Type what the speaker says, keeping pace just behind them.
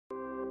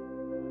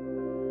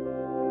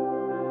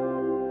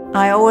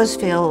I always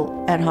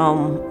feel at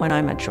home when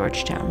I'm at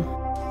Georgetown.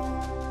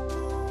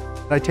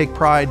 I take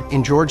pride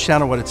in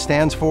Georgetown and what it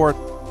stands for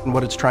and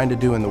what it's trying to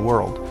do in the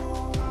world.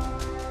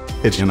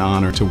 It's an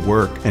honor to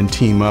work and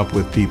team up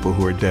with people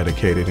who are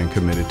dedicated and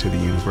committed to the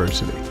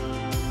university.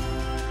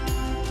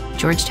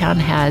 Georgetown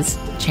has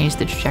changed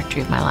the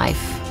trajectory of my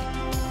life.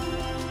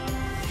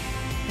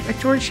 At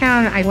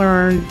Georgetown, I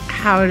learned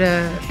how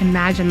to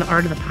imagine the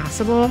art of the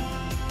possible.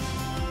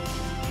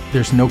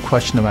 There's no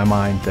question in my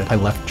mind that I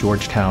left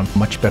Georgetown a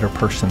much better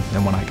person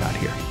than when I got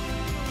here.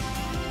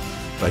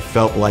 I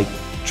felt like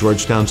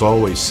Georgetown's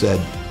always said,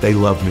 they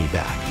love me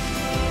back.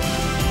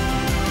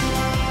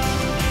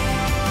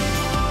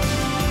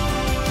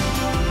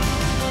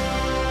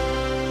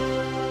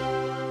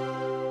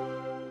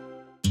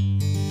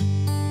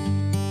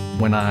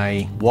 When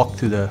I walked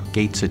through the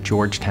gates at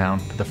Georgetown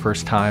for the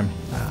first time,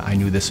 I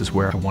knew this is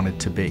where I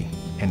wanted to be.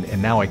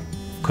 And now I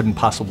couldn't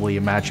possibly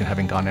imagine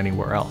having gone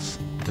anywhere else.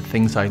 The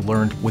things I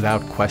learned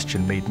without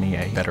question made me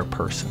a better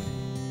person.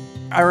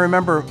 I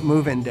remember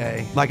move-in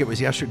day like it was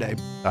yesterday.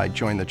 I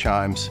joined the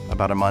Chimes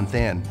about a month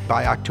in.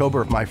 By October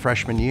of my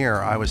freshman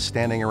year, I was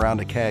standing around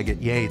a keg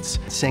at Yates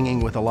singing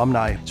with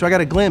alumni. So I got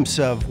a glimpse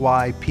of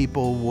why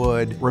people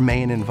would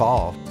remain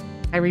involved.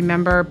 I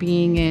remember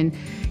being in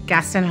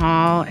Gaston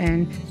Hall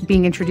and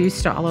being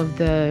introduced to all of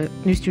the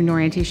new student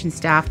orientation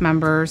staff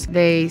members.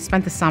 They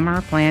spent the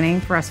summer planning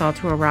for us all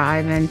to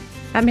arrive, and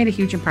that made a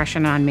huge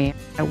impression on me.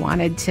 I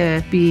wanted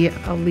to be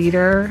a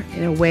leader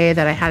in a way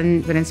that I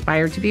hadn't been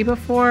inspired to be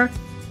before.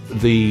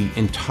 The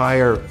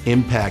entire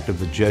impact of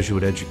the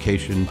Jesuit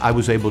education, I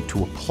was able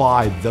to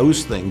apply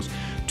those things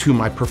to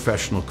my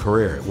professional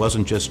career. It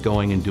wasn't just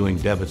going and doing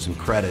debits and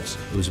credits.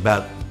 It was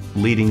about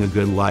leading a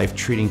good life,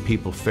 treating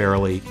people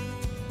fairly.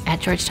 At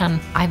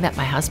Georgetown, I met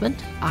my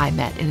husband. I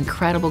met an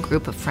incredible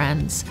group of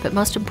friends, but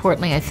most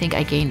importantly, I think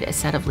I gained a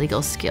set of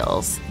legal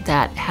skills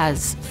that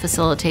has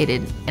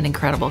facilitated an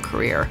incredible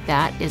career.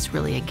 That is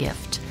really a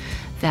gift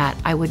that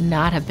I would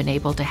not have been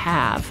able to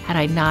have had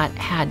I not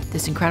had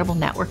this incredible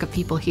network of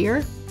people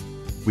here.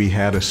 We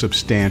had a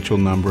substantial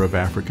number of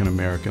African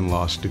American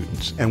law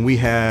students, and we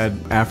had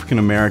African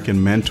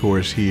American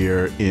mentors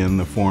here in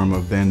the form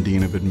of then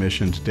Dean of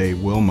Admissions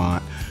Dave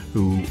Wilmot,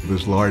 who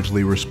was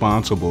largely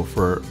responsible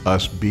for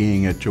us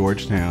being at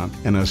Georgetown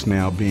and us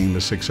now being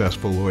the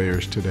successful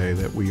lawyers today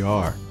that we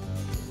are.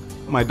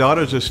 My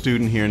daughter's a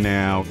student here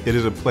now. It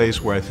is a place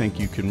where I think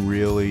you can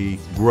really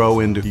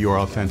grow into your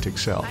authentic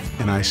self,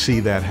 and I see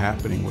that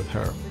happening with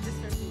her.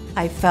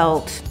 I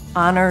felt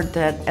honored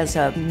that as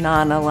a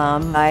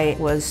non-alum, I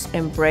was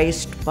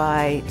embraced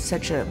by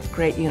such a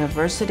great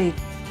university.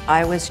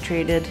 I was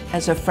treated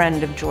as a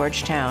friend of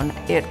Georgetown.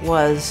 It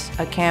was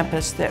a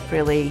campus that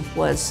really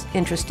was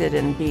interested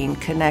in being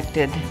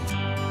connected.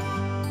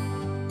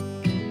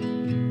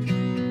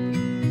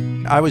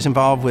 I was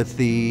involved with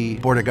the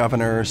Board of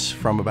Governors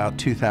from about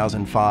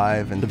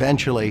 2005 and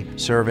eventually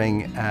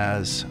serving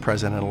as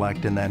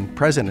president-elect and then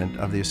president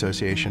of the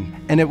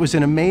association. And it was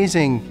an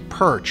amazing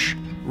perch,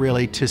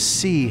 really, to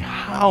see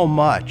how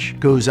much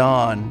goes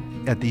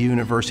on at the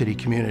university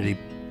community.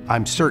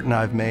 I'm certain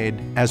I've made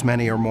as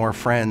many or more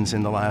friends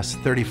in the last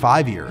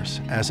 35 years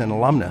as an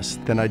alumnus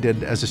than I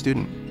did as a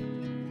student.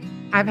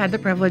 I've had the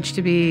privilege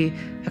to be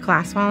a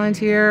class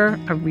volunteer,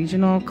 a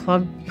regional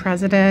club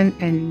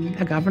president, and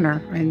a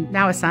governor, and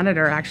now a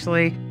senator,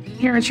 actually.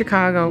 Here in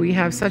Chicago, we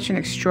have such an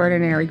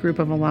extraordinary group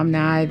of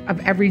alumni of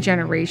every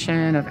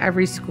generation, of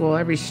every school,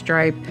 every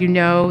stripe. You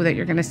know that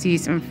you're going to see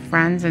some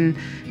friends and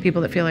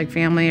people that feel like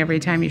family every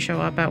time you show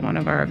up at one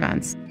of our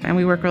events. And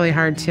we work really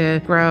hard to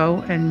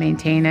grow and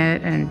maintain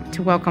it and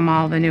to welcome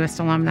all the newest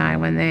alumni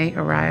when they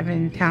arrive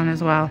in town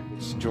as well.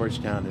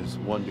 Georgetown is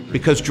one degree.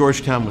 Because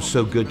Georgetown was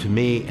so good to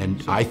me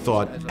and I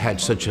thought had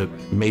such a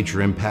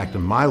major impact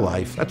on my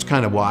life, that's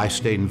kind of why I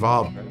stayed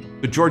involved.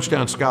 The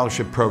Georgetown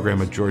Scholarship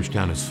Program at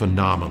Georgetown is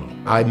phenomenal.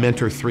 I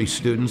mentor 3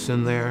 students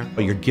in there.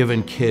 You're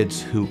giving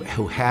kids who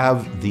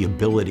have the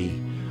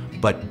ability,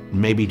 but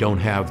maybe don't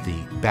have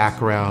the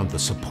background, the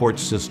support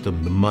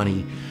system, the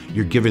money.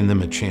 You're giving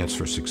them a chance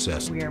for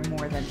success. We are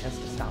more than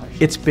just a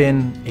scholarship. It's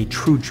been a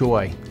true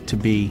joy to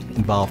be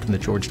involved in the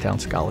Georgetown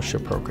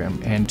Scholarship Program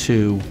and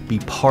to be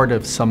part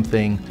of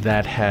something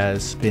that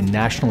has been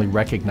nationally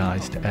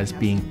recognized as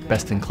being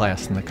best in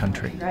class in the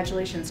country.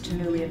 Congratulations to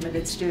newly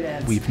admitted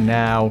students. We've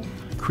now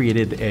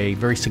created a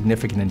very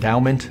significant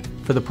endowment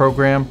for the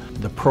program.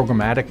 The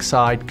programmatic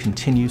side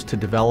continues to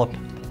develop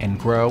and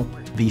grow.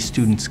 These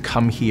students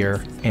come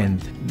here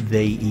and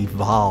they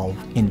evolve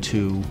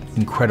into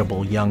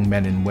incredible young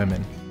men and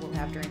women.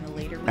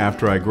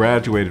 After I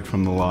graduated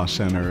from the Law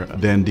Center,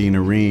 then Dean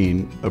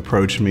Areen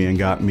approached me and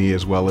got me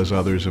as well as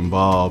others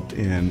involved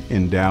in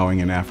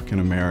endowing an African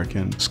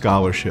American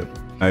scholarship.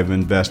 I've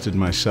invested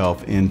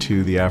myself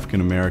into the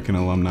African American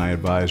Alumni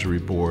Advisory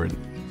Board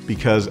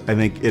because I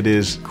think it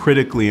is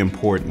critically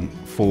important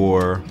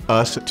for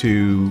us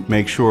to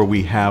make sure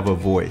we have a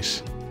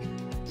voice.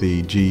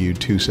 The GU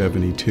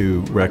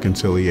 272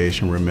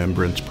 Reconciliation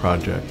Remembrance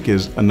Project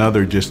is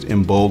another just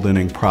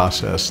emboldening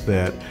process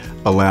that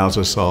allows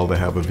us all to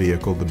have a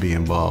vehicle to be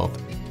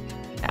involved.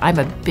 I'm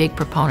a big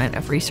proponent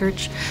of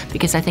research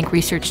because I think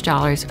research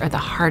dollars are the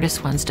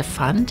hardest ones to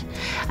fund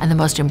and the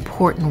most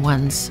important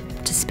ones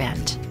to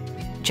spend.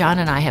 John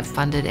and I have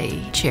funded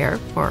a chair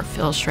for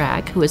Phil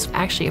Schrag, who was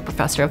actually a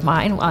professor of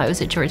mine while I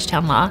was at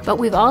Georgetown Law. But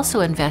we've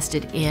also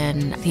invested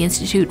in the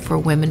Institute for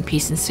Women,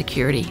 Peace and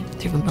Security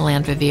through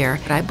Milan Vivir.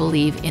 I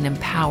believe in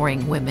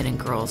empowering women and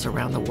girls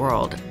around the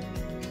world.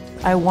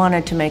 I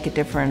wanted to make a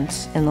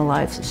difference in the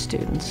lives of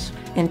students.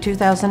 In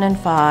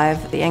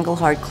 2005, the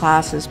Engelhard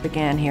classes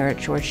began here at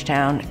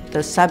Georgetown.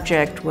 The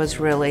subject was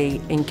really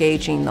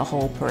engaging the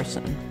whole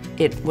person.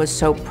 It was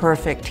so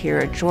perfect here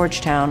at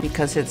Georgetown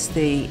because it's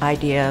the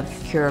idea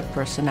of cura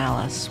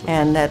personalis,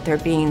 and that they're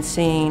being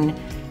seen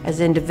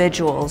as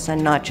individuals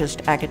and not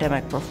just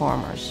academic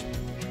performers.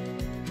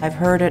 I've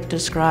heard it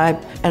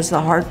described as the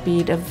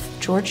heartbeat of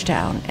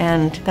Georgetown,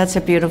 and that's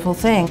a beautiful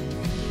thing.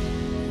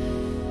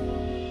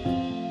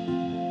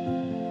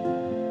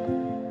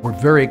 We're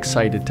very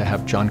excited to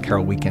have John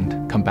Carroll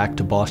Weekend come back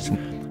to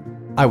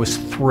Boston. I was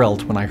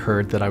thrilled when I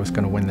heard that I was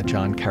going to win the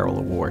John Carroll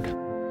Award.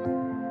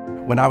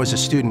 When I was a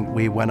student,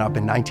 we went up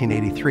in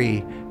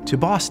 1983 to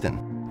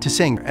Boston to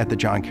sing at the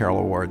John Carroll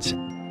Awards.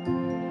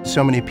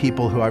 So many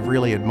people who I've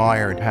really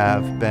admired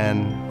have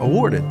been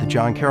awarded the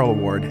John Carroll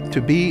Award.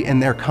 To be in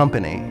their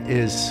company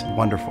is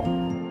wonderful.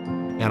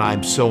 And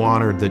I'm so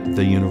honored that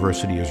the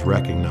university has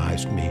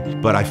recognized me.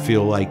 But I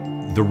feel like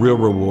the real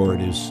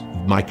reward is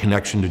my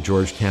connection to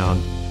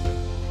Georgetown.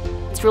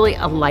 It's really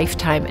a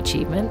lifetime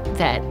achievement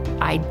that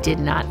I did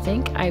not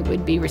think I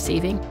would be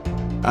receiving.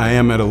 I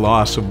am at a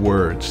loss of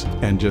words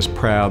and just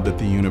proud that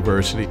the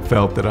university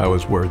felt that I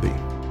was worthy.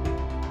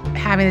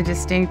 Having a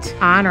distinct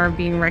honor of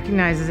being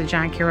recognized as a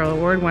John Carroll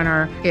Award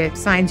winner, it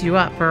signs you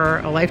up for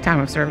a lifetime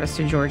of service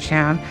to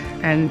Georgetown,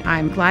 and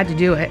I'm glad to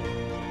do it.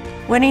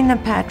 Winning the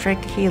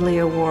Patrick Healy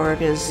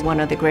Award is one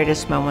of the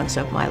greatest moments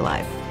of my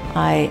life.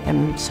 I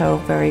am so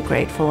very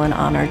grateful and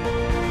honored.